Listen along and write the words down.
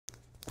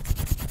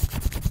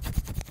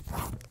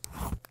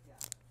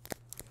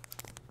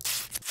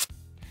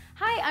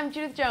I'm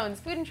Judith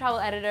Jones, food and travel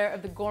editor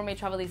of the Gourmet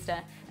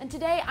Travelista, and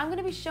today I'm going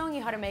to be showing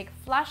you how to make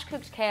flash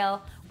cooked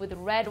kale with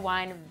red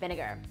wine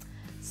vinegar.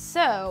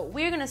 So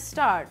we're going to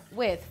start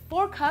with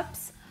 4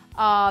 cups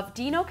of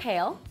Dino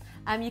kale.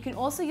 You can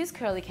also use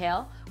curly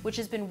kale, which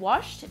has been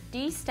washed,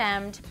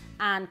 de-stemmed,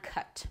 and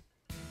cut.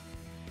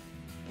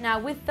 Now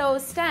with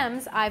those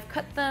stems, I've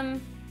cut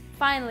them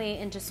finely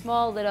into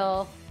small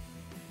little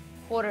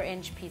 1/4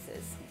 inch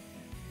pieces.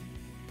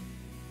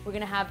 We're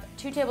going to have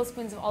 2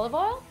 tablespoons of olive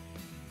oil,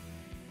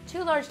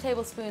 2 large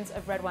tablespoons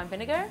of red wine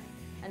vinegar,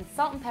 and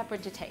salt and pepper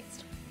to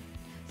taste.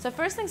 So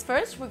first things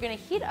first, we're going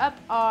to heat up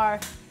our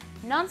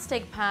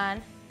non-stick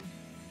pan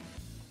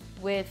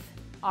with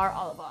our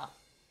olive oil.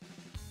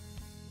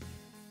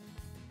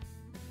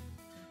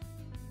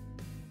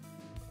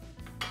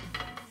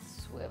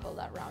 Swivel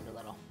that round a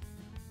little.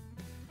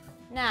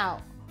 Now,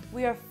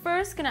 we are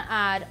first going to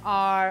add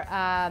our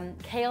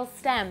kale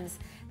stems.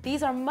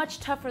 These are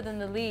much tougher than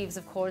the leaves,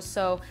 of course,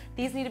 so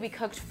these need to be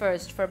cooked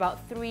first for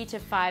about 3 to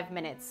 5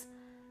 minutes.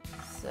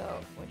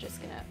 So we're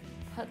just gonna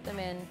put them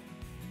in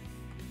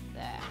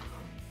there.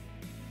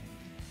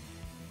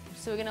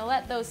 So we're gonna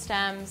let those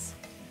stems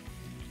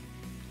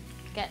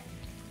get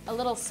a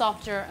little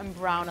softer and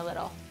brown a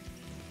little.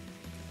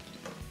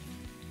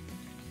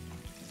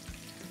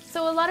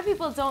 So a lot of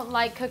people don't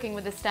like cooking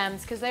with the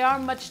stems because they are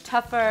much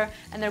tougher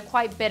and they're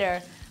quite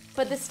bitter.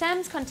 But the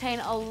stems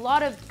contain a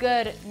lot of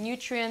good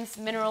nutrients,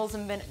 minerals,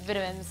 and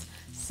vitamins,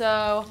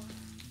 so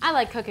I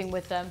like cooking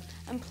with them.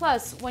 And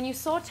plus, when you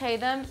saute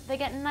them, they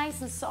get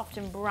nice and soft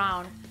and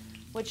brown,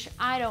 which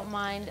I don't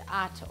mind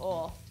at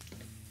all.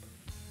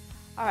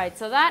 All right,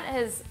 so that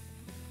has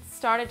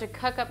started to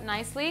cook up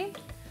nicely.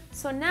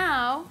 So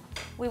now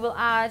we will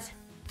add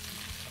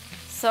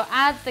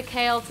the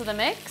kale to the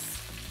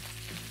mix.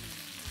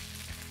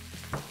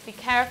 Be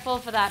careful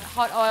for that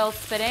hot oil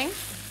spitting.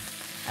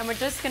 And we're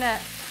just gonna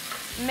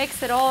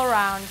mix it all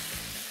around.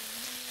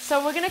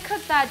 So we're going to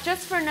cook that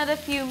just for another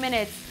few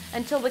minutes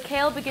until the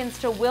kale begins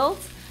to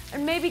wilt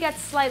and maybe get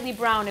slightly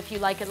brown if you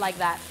like it like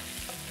that.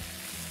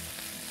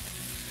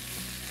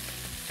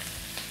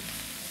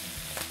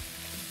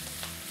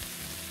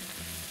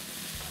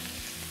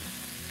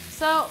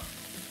 So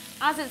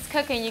as it's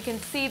cooking, you can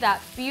see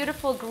that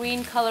beautiful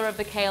green color of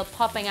the kale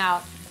popping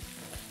out.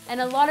 And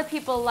a lot of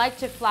people like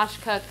to flash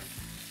cook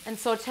and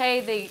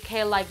saute the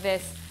kale like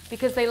this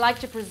because they like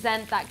to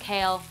present that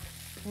kale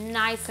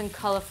nice and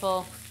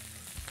colorful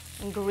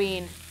and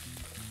green,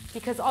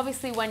 because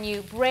obviously when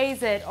you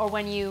braise it or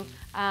when you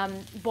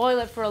boil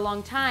it for a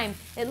long time,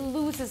 it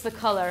loses the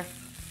color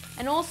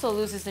and also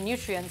loses the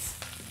nutrients.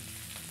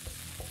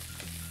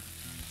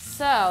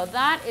 So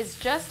that is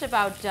just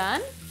about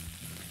done.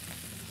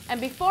 And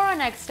before our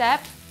next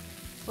step,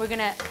 we're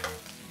gonna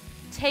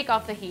take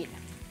off the heat.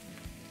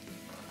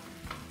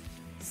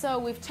 So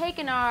we've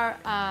taken our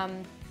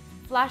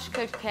flash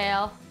cooked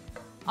kale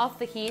off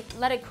the heat,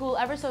 let it cool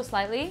ever so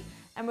slightly,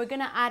 and we're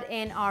gonna add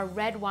in our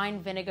red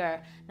wine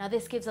vinegar. Now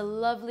this gives a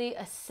lovely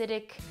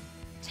acidic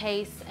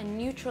taste and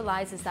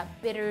neutralizes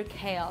that bitter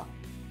kale.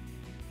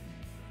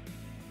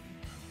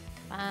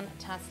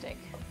 Fantastic.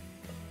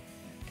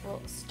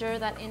 We'll stir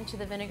that into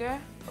the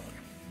vinegar.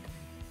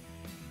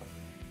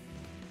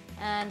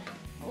 And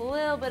a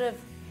little bit of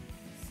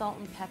salt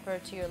and pepper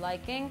to your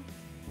liking.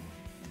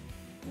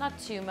 Not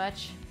too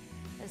much,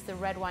 as the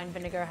red wine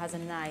vinegar has a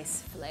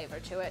nice flavor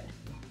to it.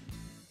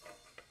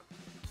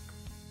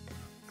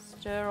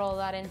 Stir all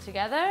that in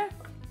together,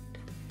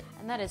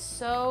 and that is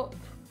so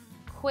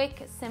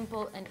quick,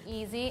 simple, and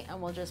easy,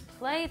 and we'll just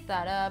plate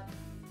that up.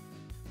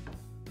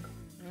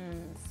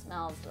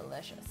 Smells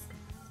delicious.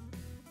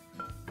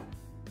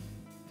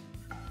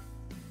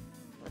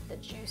 Let the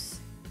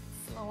juice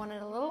flow on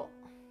it a little.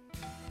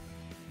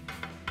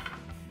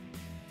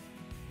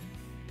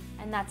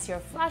 And that's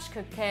your flash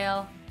cooked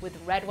kale with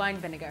red wine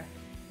vinegar.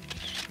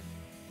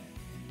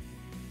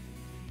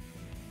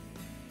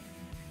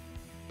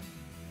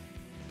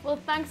 Well,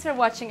 thanks for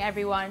watching,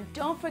 everyone.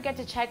 Don't forget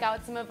to check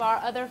out some of our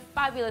other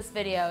fabulous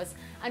videos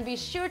and be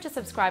sure to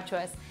subscribe to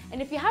us.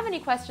 And if you have any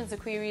questions or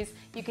queries,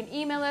 you can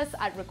email us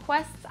at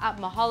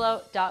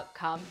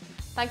requests@mahalo.com.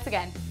 Thanks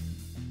again.